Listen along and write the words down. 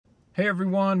Hey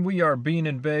everyone, we are Bean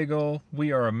and Bagel.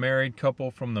 We are a married couple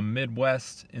from the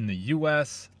Midwest in the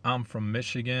US. I'm from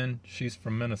Michigan, she's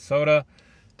from Minnesota.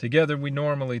 Together we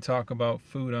normally talk about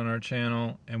food on our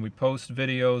channel, and we post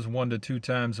videos 1 to 2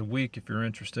 times a week if you're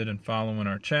interested in following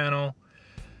our channel.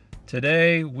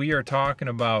 Today we are talking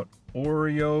about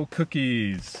Oreo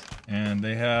cookies, and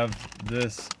they have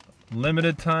this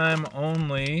limited time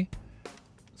only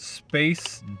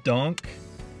Space Dunk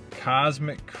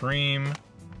Cosmic Cream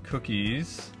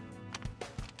cookies.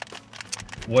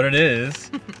 What it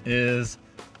is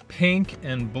pink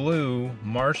and blue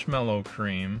marshmallow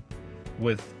cream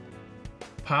with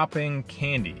popping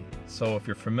candy. So if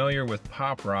you're familiar with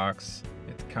Pop Rocks,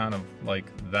 it's kind of like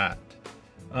that.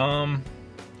 I'm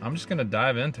just gonna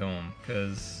dive into them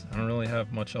because I don't really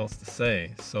have much else to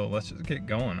say. So let's just get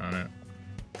going on it.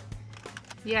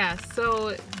 Yeah,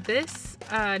 so this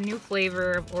new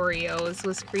flavor of Oreos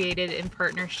was created in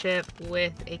partnership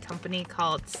with a company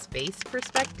called Space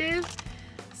Perspective.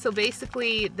 So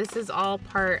basically, this is all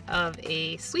part of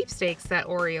a sweepstakes that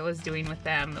Oreo is doing with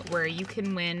them, where you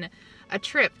can win a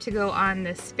trip to go on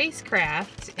this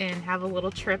spacecraft and have a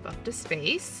little trip up to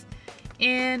space.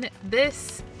 And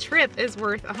this trip is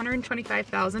worth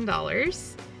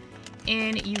 $125,000.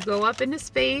 And you go up into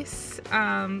space,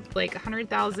 like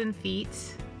 100,000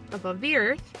 feet above the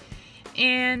Earth.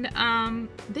 And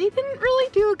they didn't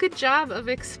really do a good job of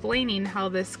explaining how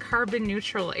this carbon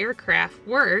neutral aircraft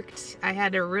worked. I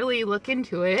had to really look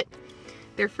into it.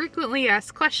 Their frequently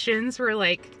asked questions were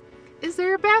like, is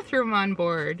there a bathroom on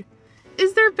board?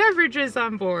 Is there beverages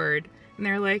on board? And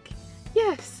they're like,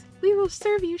 yes, we will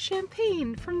serve you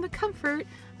champagne from the comfort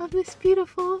of this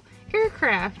beautiful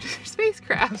aircraft,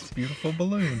 spacecraft. This beautiful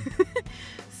balloon.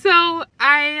 So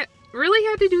I really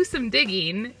had to do some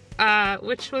digging,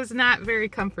 which was not very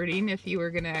comforting if you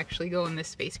were going to actually go in this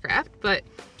spacecraft, but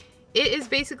it is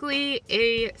basically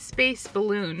a space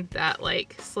balloon that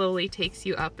like slowly takes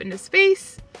you up into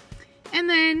space, and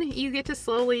then you get to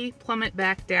slowly plummet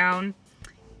back down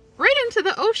right into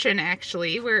the ocean,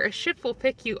 actually, where a ship will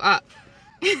pick you up.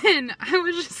 And I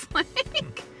was just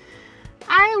like,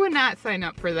 I would not sign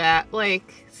up for that.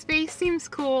 Like, space seems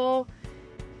cool,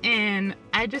 and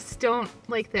I just don't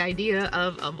like the idea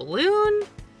of a balloon.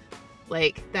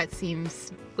 Like, that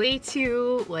seems way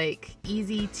too, like,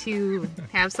 easy to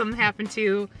have something happen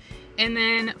to. And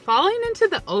then falling into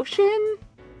the ocean,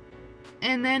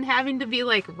 and then having to be,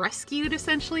 like, rescued,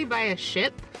 essentially, by a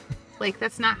ship. Like,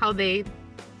 that's not how they,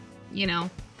 you know,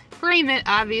 frame it,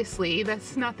 obviously.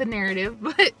 That's not the narrative,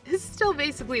 but it's still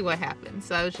basically what happened.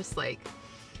 So I was just like,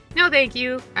 no thank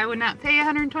you. I would not pay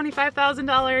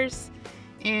 $125,000,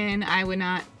 and I would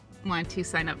not want to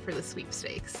sign up for the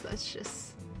sweepstakes. That's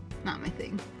just not my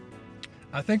thing.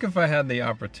 I think if I had the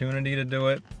opportunity to do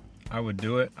it, I would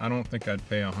do it. I don't think I'd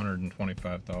pay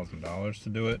 $125,000 to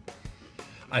do it.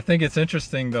 I think it's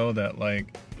interesting though that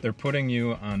like they're putting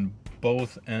you on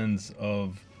both ends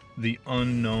of the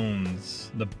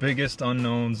unknowns, the biggest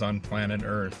unknowns on planet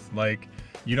Earth. Like,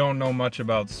 you don't know much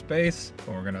about space, but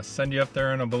we're gonna send you up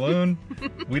there in a balloon.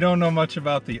 We don't know much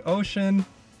about the ocean,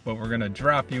 but we're gonna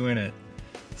drop you in it.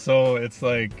 So it's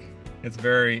like, it's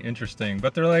very interesting.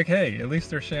 But they're like, hey, at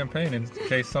least there's champagne in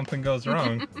case something goes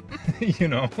wrong. You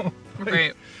know?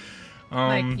 Right.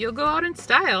 Like, you'll go out in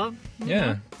style.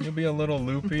 Yeah, you'll be a little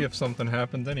loopy if something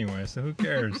happens anyway, so who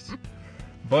cares?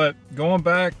 But going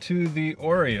back to the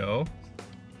Oreo,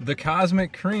 the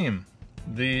Cosmic Cream,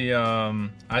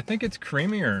 I think it's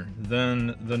creamier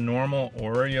than the normal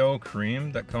Oreo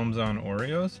cream that comes on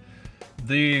Oreos.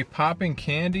 The popping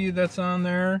candy that's on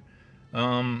there,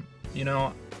 you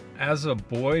know, as a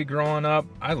boy growing up,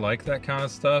 I like that kind of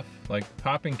stuff. Like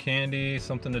popping candy,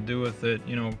 something to do with it,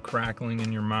 you know, crackling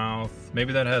in your mouth.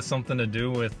 Maybe that has something to do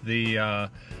with the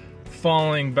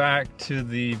falling back to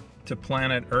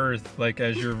planet Earth. Like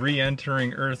as you're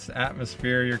re-entering Earth's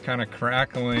atmosphere, you're kind of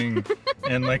crackling.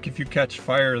 And like if you catch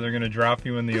fire, they're gonna drop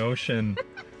you in the ocean.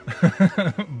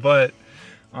 But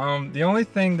the only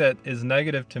thing that is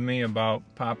negative to me about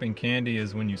popping candy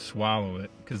is when you swallow it,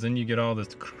 because then you get all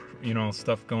this, you know,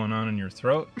 stuff going on in your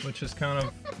throat, which is kind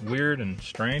of weird and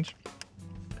strange.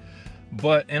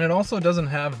 And it also doesn't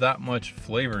have that much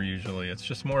flavor usually. It's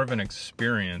just more of an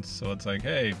experience. So it's like,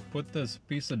 hey, put this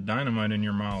piece of dynamite in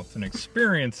your mouth and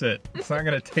experience it. It's not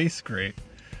gonna taste great.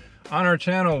 On our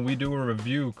channel, we do a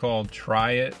review called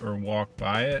Try It or Walk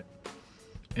By It.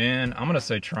 And I'm gonna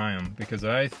say try them, because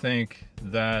I think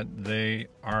that they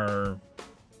are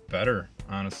better,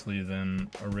 honestly, than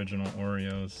original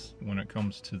Oreos when it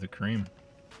comes to the cream.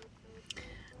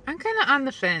 I'm kind of on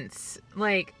the fence.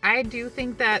 Like, I do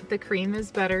think that the cream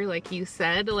is better, like you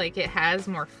said. Like, it has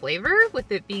more flavor with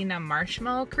it being a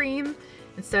marshmallow cream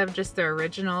instead of just the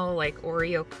original, like,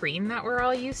 Oreo cream that we're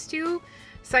all used to.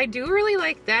 So I do really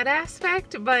like that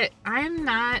aspect, but I'm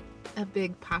not a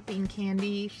big popping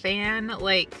candy fan.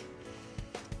 Like,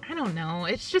 I don't know.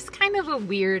 It's just kind of a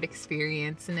weird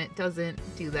experience, and it doesn't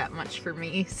do that much for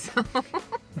me. So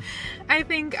I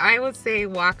think I would say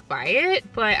walk by it,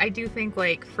 but I do think,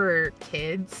 like, for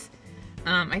kids,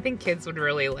 I think kids would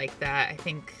really like that. I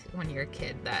think when you're a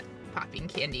kid, that popping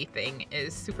candy thing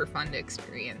is super fun to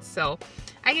experience. So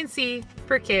I can see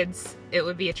for kids, it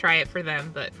would be a try it for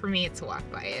them, but for me, it's a walk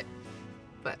by it.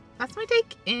 But that's my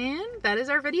take, and that is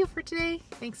our video for today.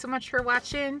 Thanks so much for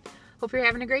watching. Hope you're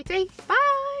having a great day. Bye!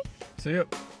 See ya.